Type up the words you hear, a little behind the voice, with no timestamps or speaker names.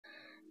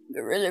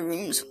Gorilla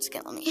rooms. Once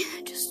again, let me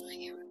just.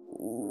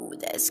 Ooh,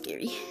 that's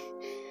scary.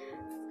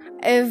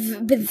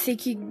 I've been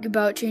thinking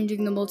about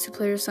changing the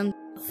multiplayer some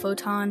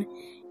Photon.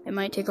 It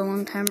might take a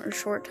long time or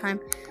short time.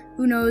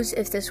 Who knows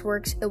if this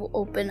works? It will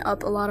open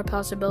up a lot of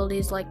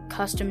possibilities like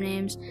custom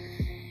names.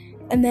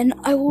 And then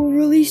I will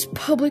release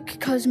public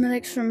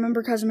cosmetics.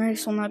 Remember,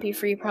 cosmetics will not be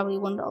free, probably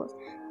 $1.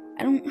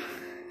 Let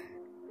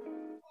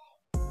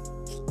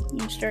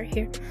me start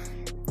here.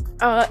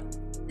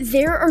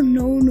 There are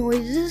no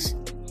noises,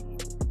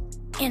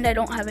 and I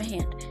don't have a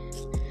hand.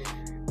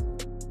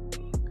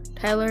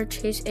 Tyler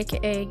Chase,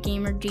 aka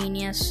Gamer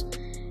Genius,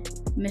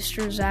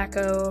 Mr.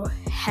 Zacko,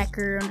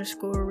 Hacker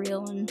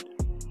 _real, and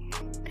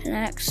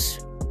Connects,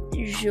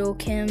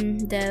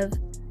 Joachim Dev,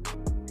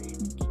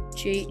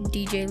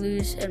 DJ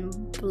Luz, and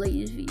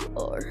Blaze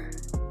VR.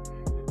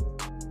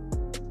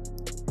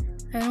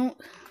 Am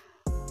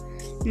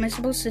I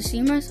supposed to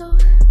see myself?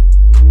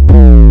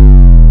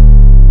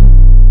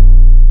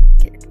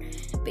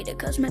 Beta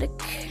cosmetic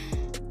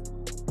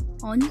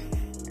on.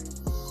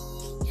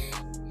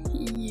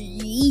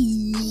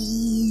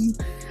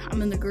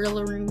 I'm in the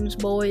gorilla rooms,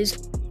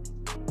 boys.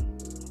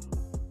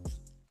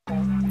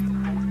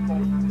 I'm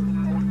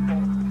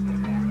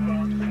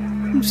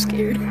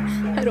scared.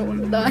 I don't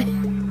want to die.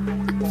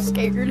 I'm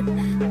scared.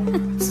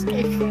 I'm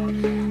scared.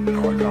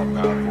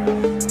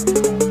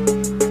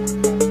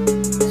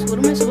 So what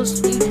am I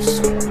supposed to do?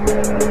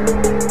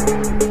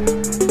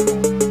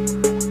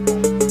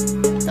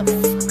 What the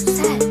fuck is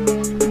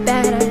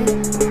that?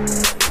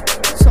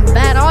 Some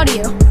bad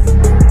audio.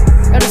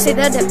 Gotta say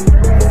that to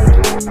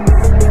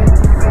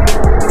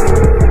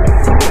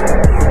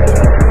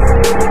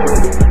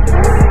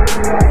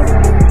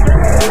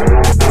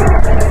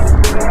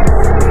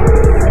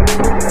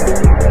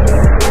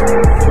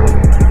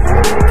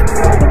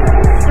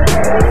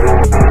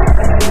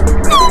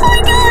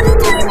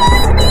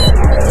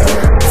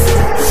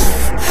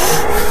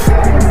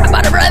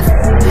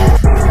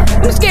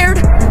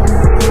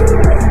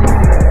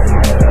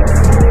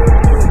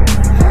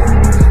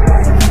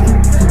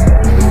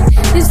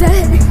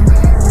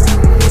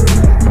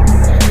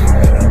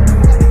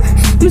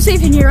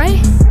safe in here, right?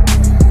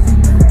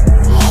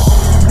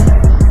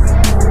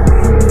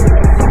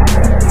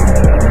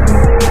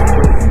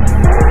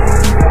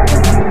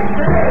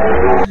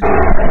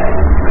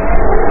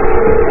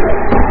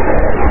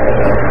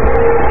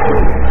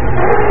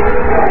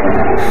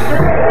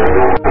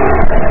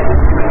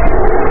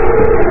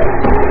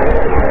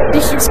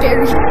 This shit's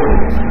scary.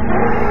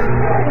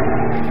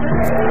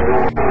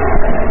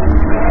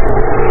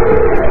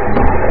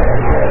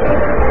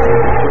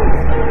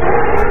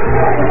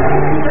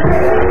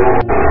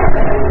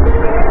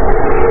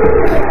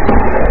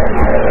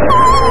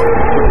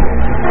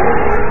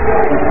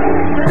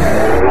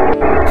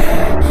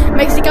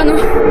 Mexicano.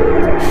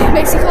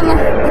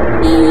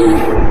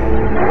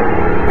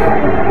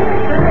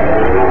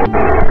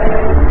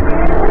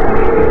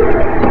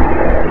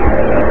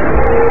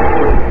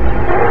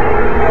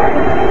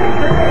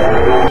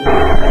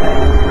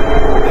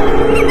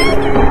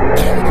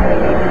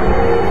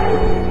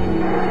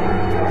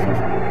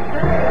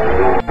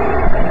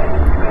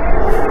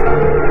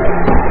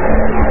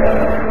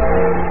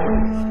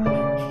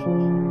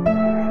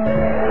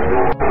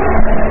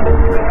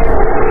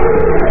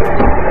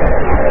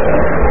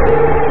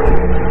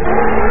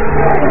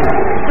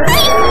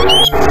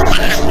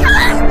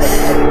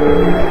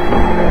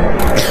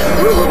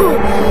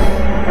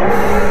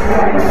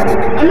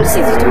 I'm gonna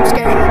see this jump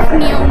scare.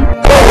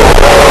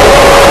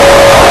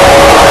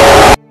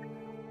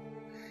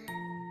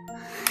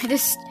 I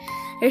just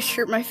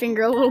hurt my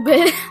finger a little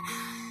bit.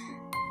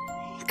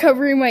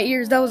 Covering my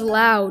ears. That was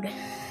loud.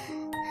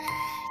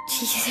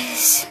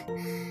 Jesus.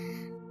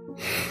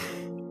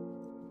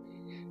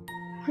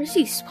 Where's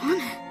he spawn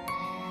at?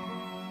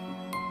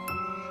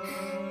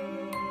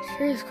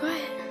 Sure is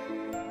quiet.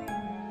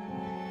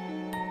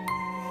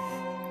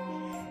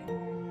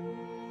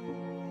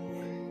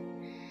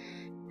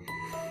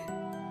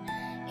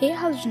 Hate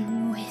how there's no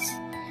noise.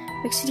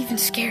 Makes it even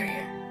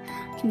scarier.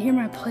 I can hear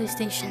my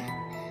PlayStation.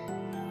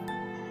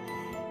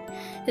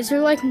 Is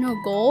there like no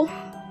goal?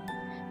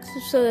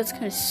 If so, that's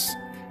kind of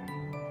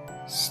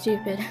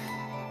stupid.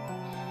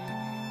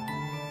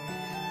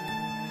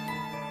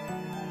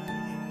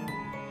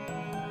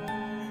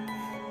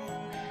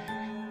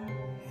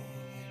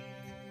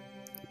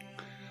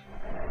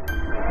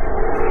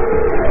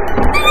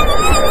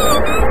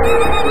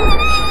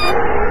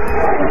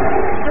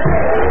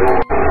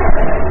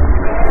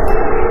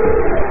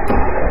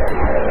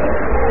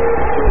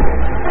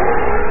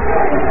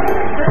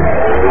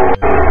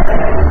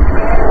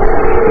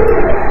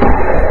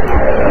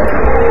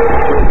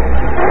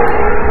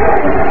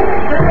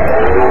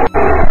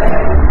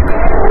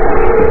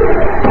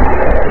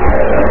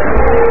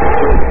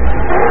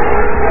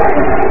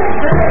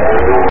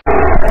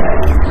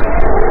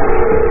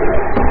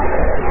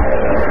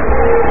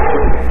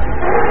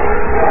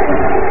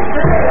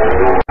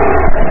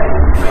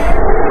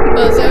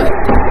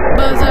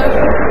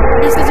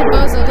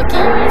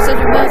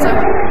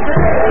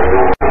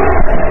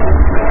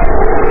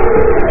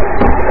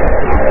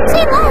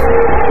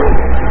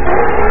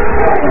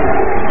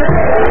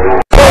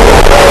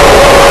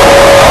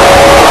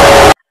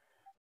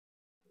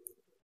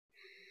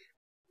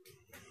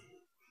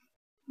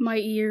 My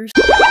ears.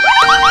 I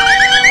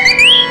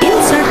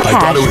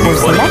thought it would be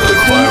funny to put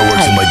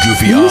fireworks in my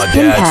goofy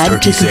dad's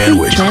turkey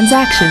sandwich.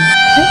 Transaction.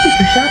 Thank you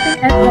for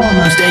shopping at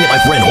Walmart. I'm staying at my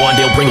friend Juan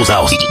Dale Pringle's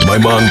house.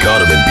 My mom caught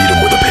him and beat him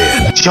with a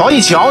pan. 瞧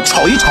一瞧，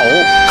瞅一瞅，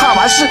看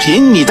完视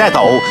频你再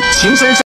抖，情深深。